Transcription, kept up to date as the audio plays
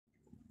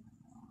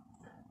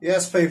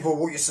Yes, people,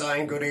 what you're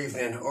saying, good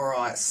evening.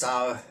 Alright,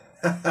 so,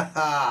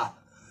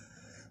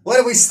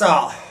 where do we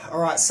start?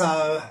 Alright,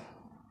 so,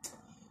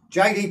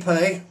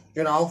 JDP,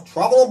 you know,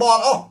 trouble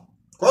about,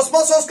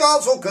 Christmas is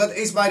cancelled, good,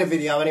 he's made a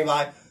video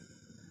anyway,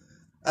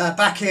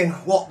 backing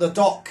what the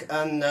Doc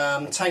and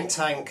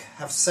Tank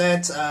have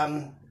said.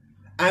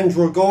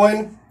 Andrew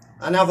Goyne,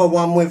 another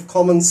one with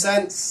common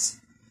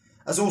sense,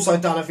 has also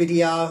done a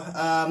video.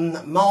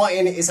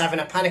 Martin is having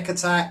a panic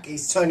attack,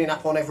 he's turning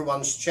up on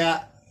everyone's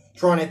chat,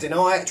 trying to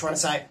deny it, trying to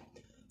say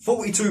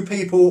 42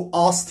 people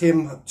asked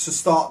him to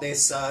start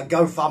this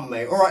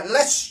GoFundMe. Alright,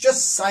 let's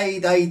just say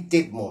they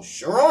did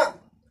mush, alright?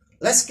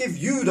 Let's give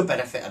you the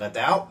benefit of the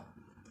doubt.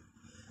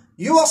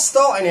 You are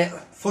starting it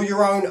for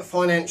your own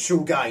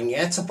financial gain,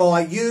 yeah? To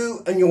buy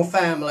you and your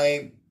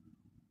family,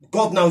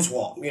 God knows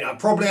what. You know,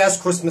 probably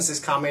as Christmas is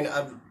coming,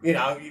 you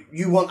know,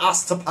 you want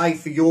us to pay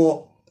for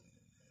your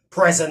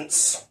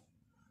presents,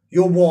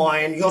 your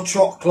wine, your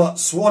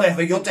chocolates,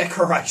 whatever, your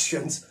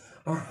decorations,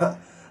 alright?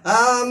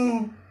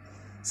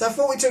 So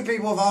 42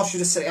 people have asked you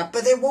to set it up,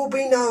 but there will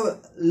be no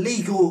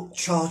legal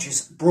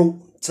charges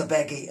brought to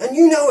Beggie. And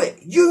you know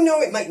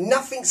it, mate,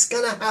 nothing's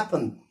going to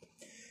happen.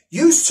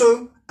 You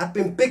two have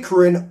been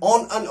bickering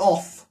on and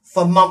off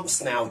for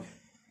months now.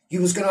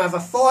 You was going to have a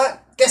fight,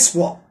 guess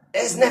what?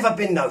 There's never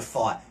been no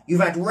fight.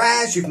 You've had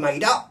Raz, you've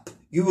made up.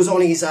 You was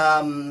on his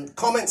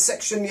comment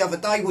section the other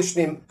day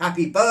wishing him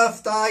happy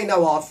birthday,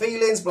 no hard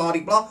feelings, blah,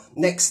 blah, blah.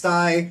 Next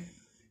day,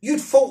 you'd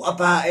thought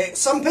about it.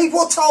 Some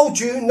people told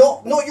you,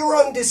 not your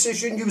own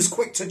decision. You was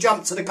quick to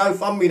jump to the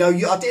GoFundMe though.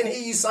 I didn't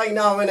hear you say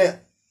no, innit?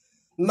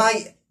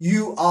 Mate,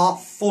 you are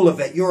full of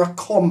it. You're a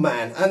con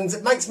man. And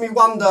it makes me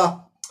wonder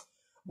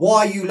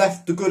why you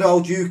left the good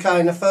old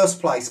UK in the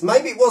first place.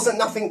 Maybe it wasn't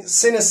nothing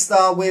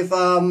sinister with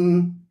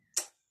other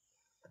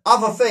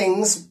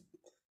things,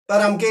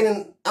 but I'm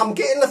getting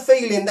the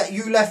feeling that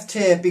you left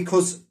here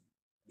because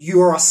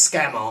you are a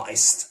scam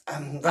artist.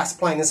 That's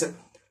plain as it.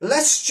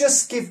 Let's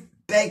just give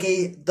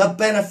Beggie the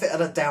benefit of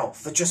the doubt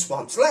for just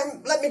once.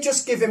 Let me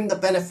just give him the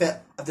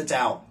benefit of the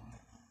doubt.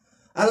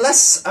 And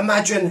let's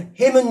imagine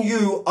him and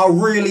you are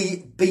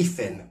really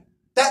beefing.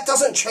 That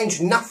doesn't change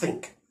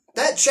nothing.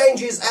 That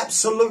changes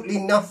absolutely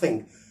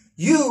nothing.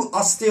 You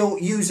are still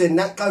using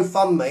that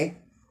GoFundMe,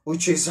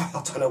 which is, I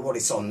don't know what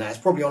it's on now. It's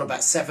probably on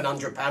about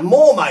 £700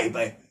 more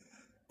maybe.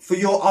 For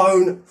your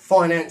own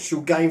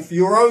financial gain, for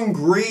your own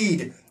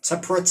greed, to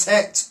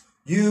protect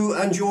you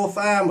and your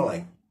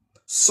family.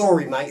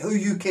 Sorry, mate, who are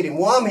you kidding?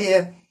 Well, I'm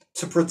here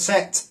to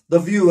protect the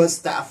viewers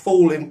that are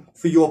falling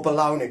for your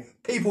baloney.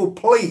 People,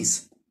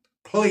 please,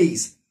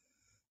 please,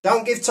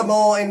 don't give to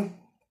Martin,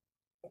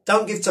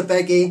 don't give to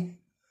Beggie,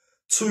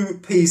 two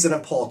peas in a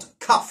pod,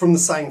 cut from the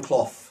same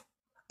cloth.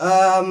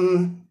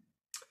 Don't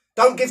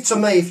give to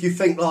me if you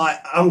think like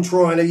I'm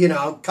trying to, you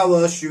know,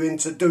 coerce you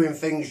into doing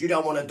things you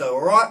don't want to do,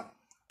 all right?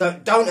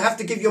 Don't have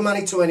to give your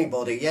money to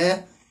anybody,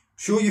 yeah?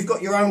 Sure, you've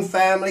got your own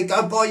family.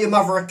 Go buy your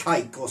mother a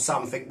cake or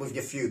something with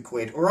your few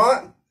quid, all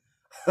right?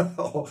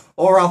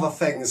 or other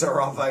things are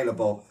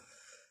available.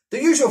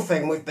 The usual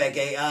thing with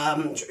Beggie,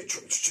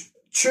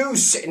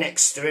 Chu's sitting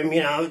next to him,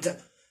 you know. Isn't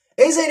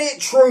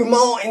it true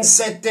Martin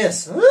said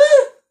this?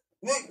 Huh?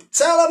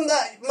 Tell him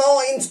that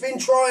Martin's been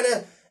trying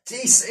to...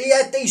 He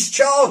had these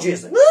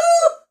charges.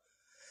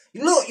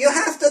 Look, you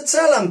have to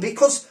tell him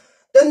because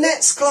the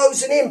net's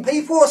closing in.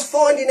 People are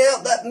finding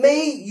out that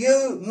me,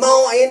 you,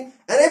 Martin,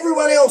 and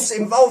everyone else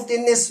involved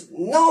in this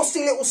nasty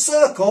little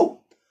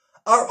circle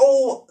are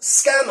all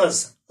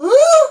scammers.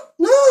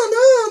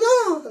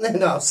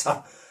 No,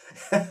 so...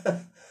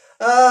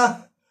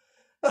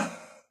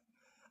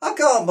 I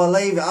can't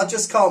believe it. I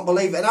just can't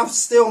believe it. And I've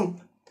still...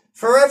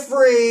 For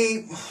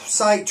every,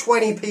 say,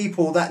 20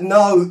 people that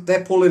know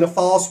they're pulling a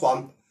fast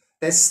one,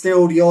 there's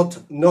still the odd,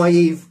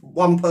 naive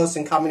one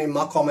person coming in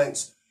my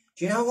comments.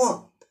 Do you know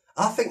what?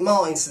 I think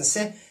Martin's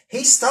sincere.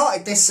 He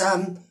started this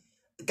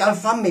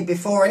GoFundMe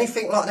before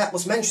anything like that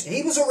was mentioned.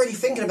 He was already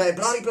thinking about it,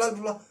 blah, blah,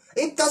 blah, blah.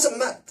 It doesn't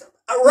matter.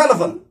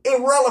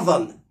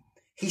 Irrelevant.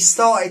 He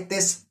started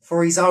this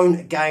for his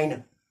own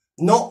gain,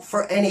 not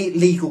for any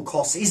legal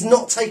costs. He's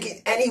not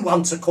taking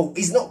anyone to court.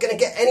 He's not going to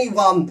get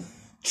anyone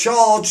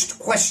charged,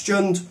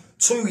 questioned,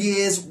 2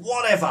 years,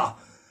 whatever.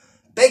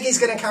 Beggie's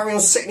going to carry on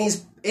sitting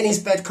in his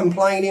bed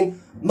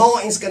complaining.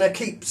 Martin's going to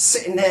keep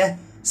sitting there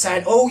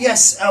saying, oh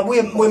yes,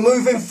 we're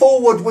moving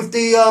forward with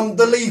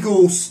the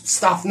legal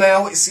stuff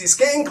now. It's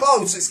getting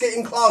close, it's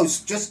getting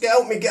close. Just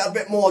help me get a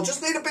bit more.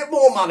 Just need a bit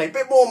more money,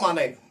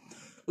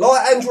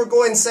 Like Andrew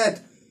Goyne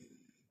said,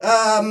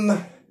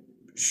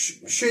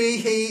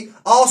 he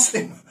asked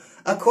him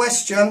a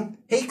question,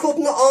 he could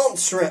not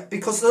answer it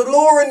because the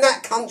law in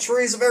that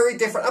country is very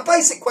different. A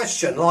basic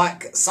question,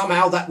 like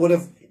somehow that would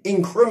have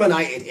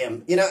incriminated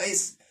him. You know,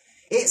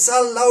 it's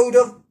a load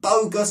of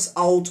bogus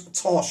old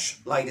tosh,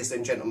 ladies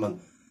and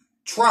gentlemen.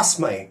 Trust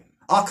me,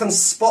 I can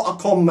spot a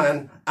con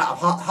man at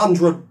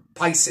 100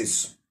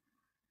 paces.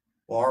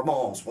 Or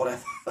miles,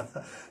 whatever.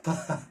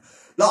 Like,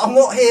 I'm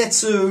not here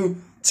to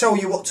tell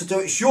you what to do.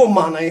 It's your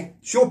money.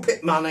 It's your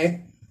pit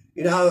money.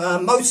 You know,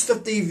 most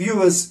of the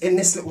viewers in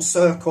this little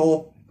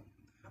circle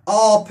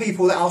are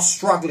people that are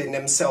struggling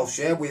themselves,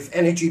 yeah, with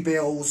energy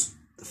bills,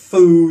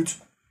 food.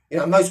 You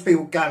know, most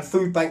people go in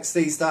food banks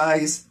these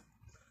days.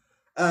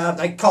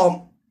 They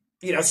can't,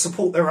 you know,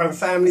 support their own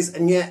families,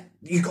 and yet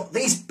you got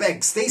these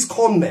begs, these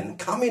con men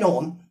coming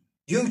on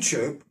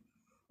YouTube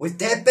with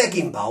their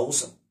begging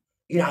bowls,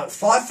 you know,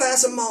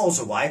 5,000 miles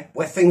away,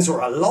 where things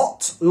are a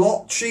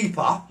lot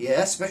cheaper,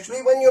 yeah,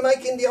 especially when you're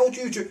making the old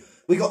YouTube.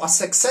 We got a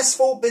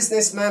successful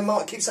businessman,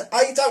 Mark, keeps saying,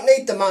 oh, you don't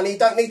need the money,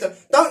 don't need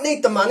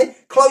the money.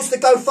 Close the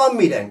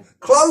GoFundMe then.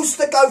 Close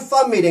the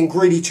GoFundMe then,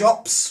 greedy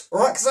chops. All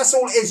right, because that's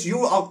all it is.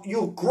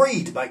 You're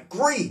greed, mate,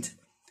 greed.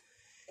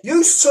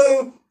 You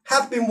two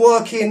have been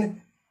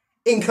working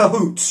in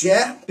cahoots,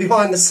 yeah,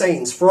 behind the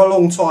scenes for a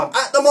long time.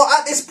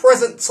 At this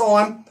present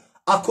time,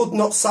 I could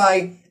not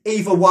say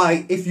either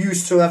way if you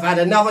two have had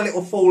another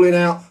little falling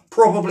out,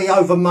 probably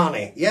over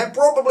money. Yeah,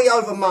 probably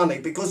over money,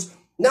 because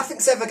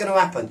nothing's ever going to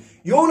happen.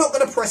 You're not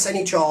going to press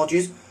any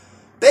charges.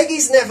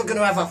 Beggie's never going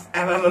to have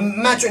an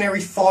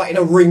imaginary fight in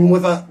a ring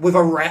with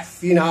a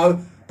ref, you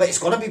know. But it's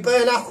got to be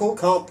bare knuckle.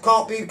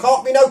 Can't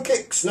be no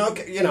kicks. No,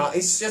 you know.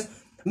 It's just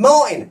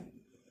Martin.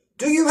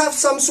 Do you have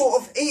some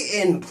sort of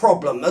eating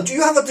problem? Or do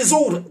you have a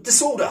disorder,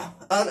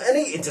 an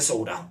eating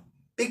disorder?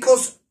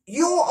 Because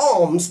your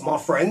arms, my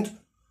friend,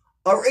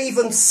 are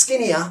even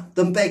skinnier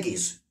than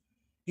Beggie's.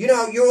 You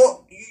know,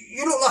 you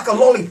look like a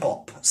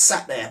lollipop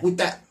sat there with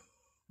that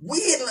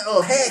weird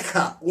little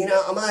haircut, you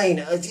know what I mean?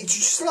 It's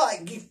just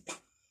like,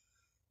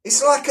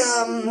 it's like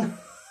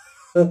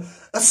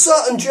a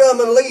certain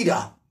German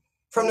leader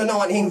from the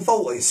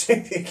 1940s,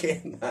 if you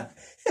get that.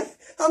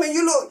 I mean,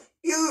 you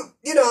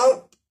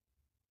know,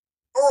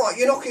 all right,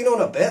 you're knocking on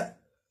a bit,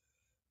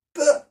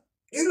 but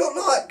you look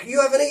like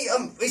you haven't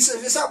eaten.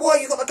 Is that why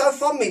you got to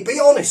GoFundMe? Be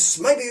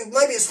honest. Maybe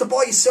it's to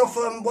buy yourself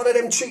one of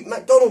them cheap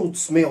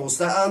McDonald's meals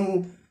that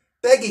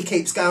Beggie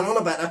keeps going on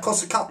about that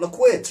costs a couple of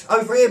quid.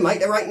 Over here, mate,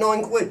 they're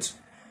 8-9 quid.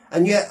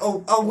 And yet,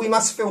 oh, we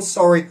must feel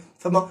sorry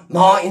for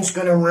Martin's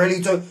going to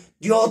really do.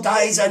 Your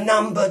days are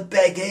numbered,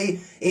 Beggie.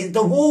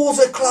 The walls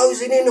are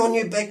closing in on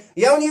you, Beggie.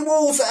 The only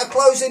walls that are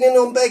closing in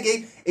on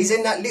Beggie is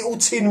in that little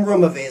tin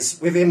room of his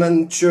with him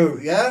and Chew,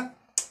 yeah?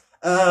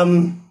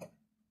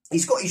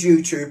 He's got his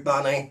YouTube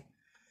money.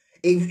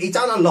 He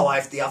done a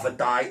live the other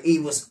day. He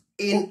was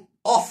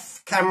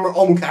off camera,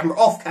 on camera,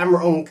 off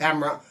camera, on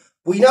camera.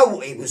 We know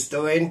what he was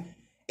doing.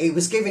 He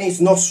was giving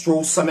his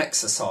nostrils some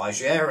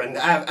exercise, yeah, and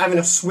having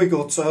a swig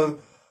or two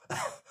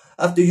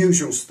of the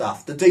usual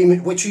stuff. The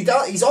demon, which he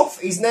does, he's off.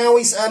 He's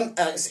 8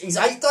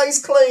 days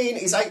clean.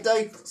 He's 8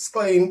 days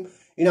clean.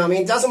 You know what I mean?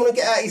 He doesn't want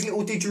to get out his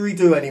little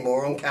didgeridoo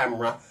anymore on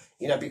camera.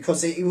 You know,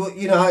 because it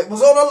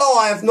was on a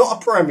live, not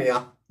a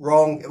premiere.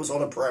 Wrong. It was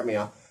on a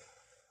premiere.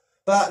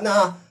 But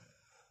nah,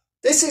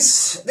 this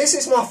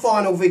is my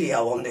final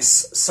video on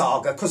this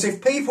saga, because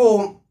if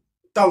people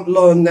don't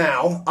learn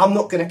now, I'm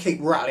not going to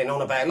keep rattling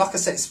on about it. Like I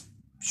said, it's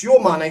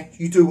your money,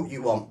 you do what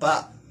you want,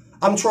 but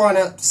I'm trying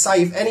to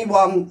save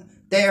anyone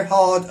their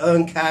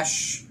hard-earned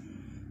cash,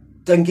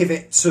 then give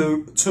it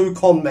to two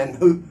con men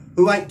who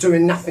ain't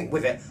doing nothing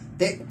with it.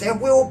 There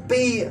will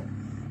be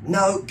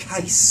no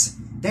case.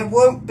 There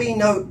won't be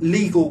no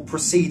legal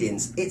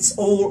proceedings. It's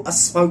all a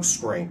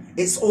smokescreen.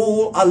 It's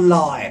all a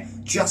lie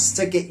just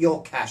to get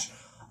your cash.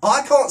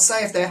 I can't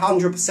say if they're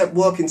 100%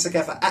 working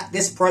together at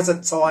this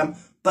present time,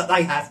 but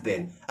they have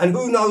been. And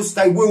who knows,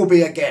 they will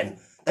be again.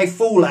 They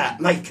fall out,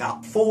 make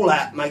up.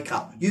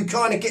 You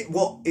kind of get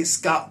what is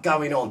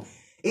going on.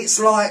 It's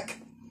like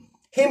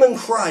him and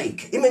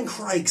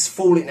Craig's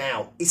falling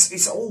out.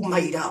 It's all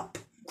made up.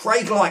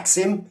 Craig likes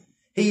him.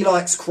 He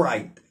likes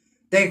Craig.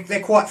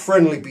 They're quite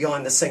friendly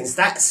behind the scenes.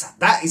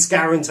 That is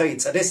guaranteed.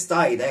 To this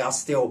day, they are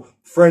still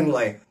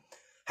friendly.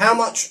 How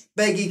much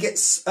Beggie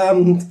gets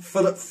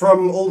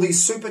from all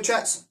these super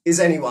chats is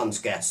anyone's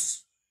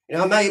guess. You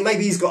know,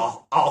 maybe he's got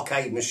an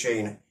arcade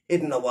machine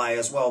hidden away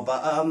as well.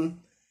 But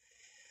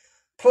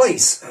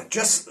please,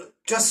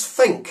 just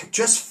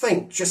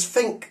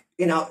think.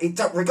 You know,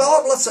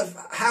 regardless of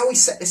how he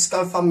set this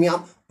GoFundMe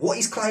up, what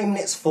he's claiming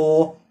it's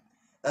for,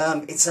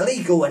 it's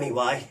illegal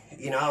anyway.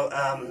 You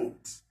know,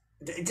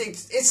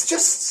 it's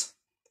just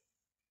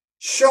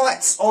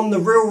shites on the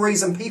real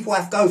reason people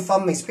have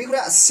GoFundMes. People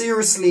that are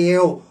seriously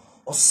ill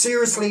or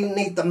seriously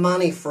need the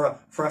money for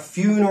a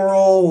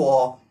funeral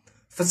or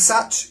for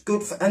such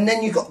good. And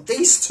then you got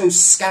these two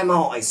scam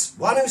artists.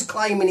 One who's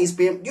claiming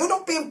you're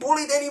not being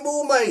bullied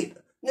anymore, mate.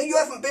 No, you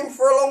haven't been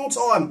for a long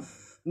time.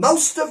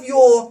 Most of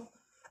your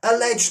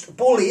alleged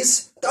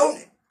bullies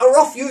are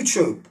off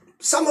YouTube.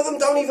 Some of them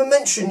don't even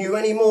mention you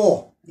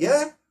anymore.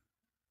 Yeah,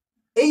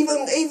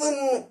 even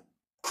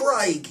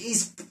Craig,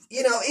 is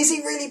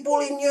he really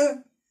bullying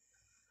you?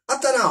 I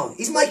don't know.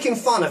 He's making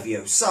fun of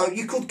you, so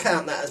you could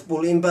count that as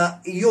bullying.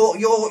 But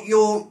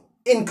you're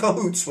in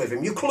cahoots with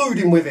him. You're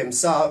colluding with him,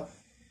 so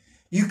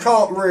you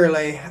can't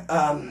really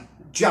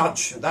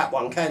judge that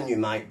one, can you,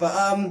 mate?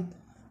 But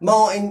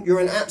Martin, you're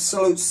an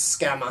absolute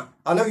scammer.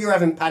 I know you're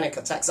having panic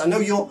attacks. I know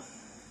you're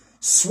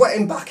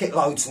sweating bucket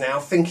loads now,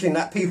 thinking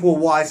that people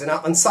are wising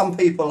up, and some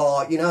people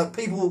are, you know,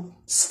 people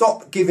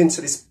stop giving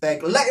to this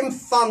beg. Let him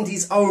fund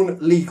his own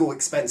legal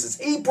expenses.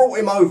 He brought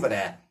him over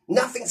there.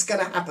 Nothing's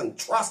going to happen.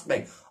 Trust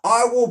me.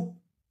 I will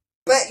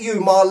bet you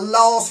my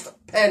last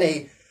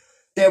penny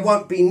there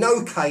won't be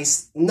no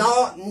case,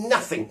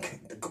 nothing.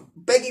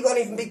 Beggie won't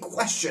even be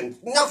questioned.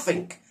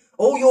 Nothing.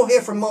 All you'll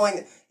hear from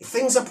mine,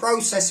 things are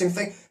processing.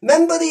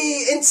 Remember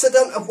the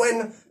incident of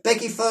when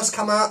Beggie first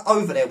come out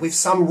over there with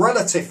some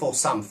relative or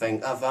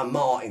something of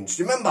Martin's?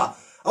 Do you remember?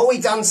 Oh,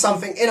 he done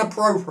something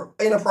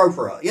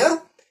inappropriate, yeah?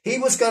 He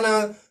was going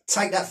to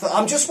take that for...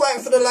 I'm just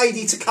waiting for the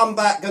lady to come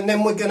back, and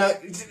then we're going to...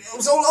 It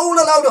was all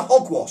a load of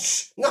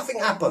hogwash. Nothing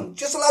happened.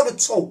 Just a load of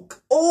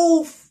talk.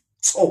 All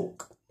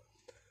talk.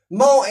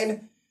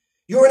 Martin,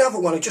 you're another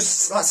one who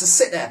just likes to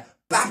sit there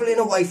babbling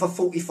away for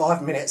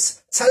 45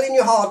 minutes, telling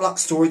your hard luck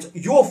stories.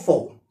 Your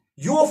fault.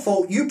 Your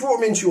fault. You brought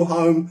him into your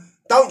home.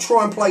 Don't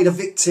try and play the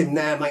victim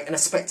now, mate, and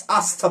expect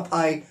us to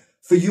pay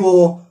for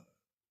your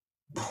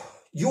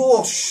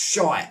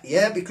shite,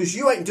 yeah? Because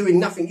you ain't doing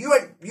nothing. You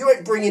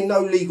ain't bringing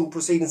no legal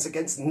proceedings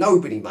against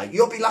nobody, mate.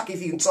 You'll be lucky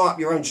if you can tie up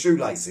your own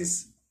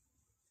shoelaces.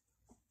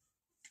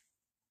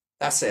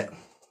 That's it.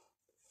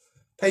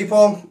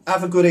 People,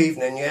 have a good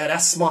evening, yeah?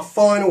 That's my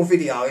final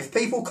video. If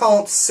people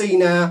can't see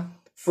now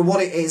for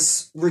what it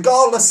is,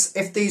 regardless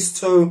if these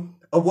two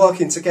are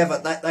working together,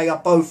 that they are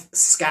both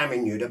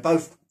scamming you. They're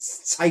both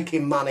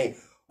taking money.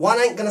 One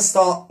ain't going to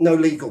start no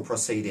legal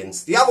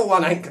proceedings. The other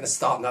one ain't going to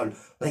start no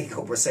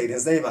legal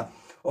proceedings neither.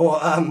 Or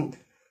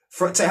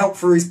to help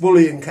for his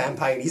bullying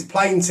campaign, his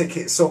plane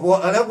tickets, or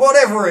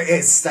whatever it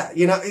is. That,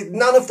 you know,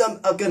 none of them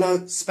are going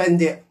to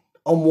spend it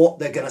on what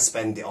they're going to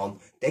spend it on.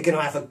 They're going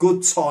to have a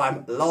good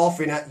time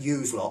laughing at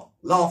yous lot.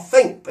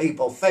 Think,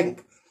 people,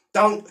 think.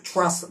 Don't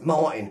trust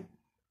Martin.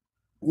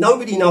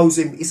 Nobody knows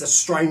him. He's a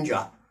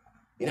stranger.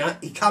 You know,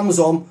 he comes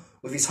on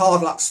with his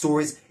hard luck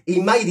stories.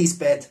 He made his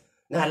bed.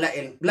 Now let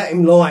him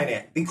lie in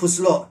it. Because,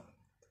 look,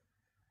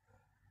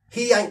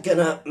 he ain't going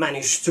to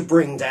manage to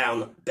bring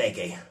down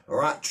Beggie. All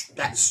right?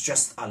 That's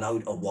just a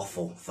load of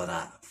waffle for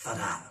that.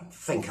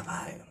 Think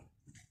about it.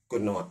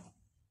 Good night.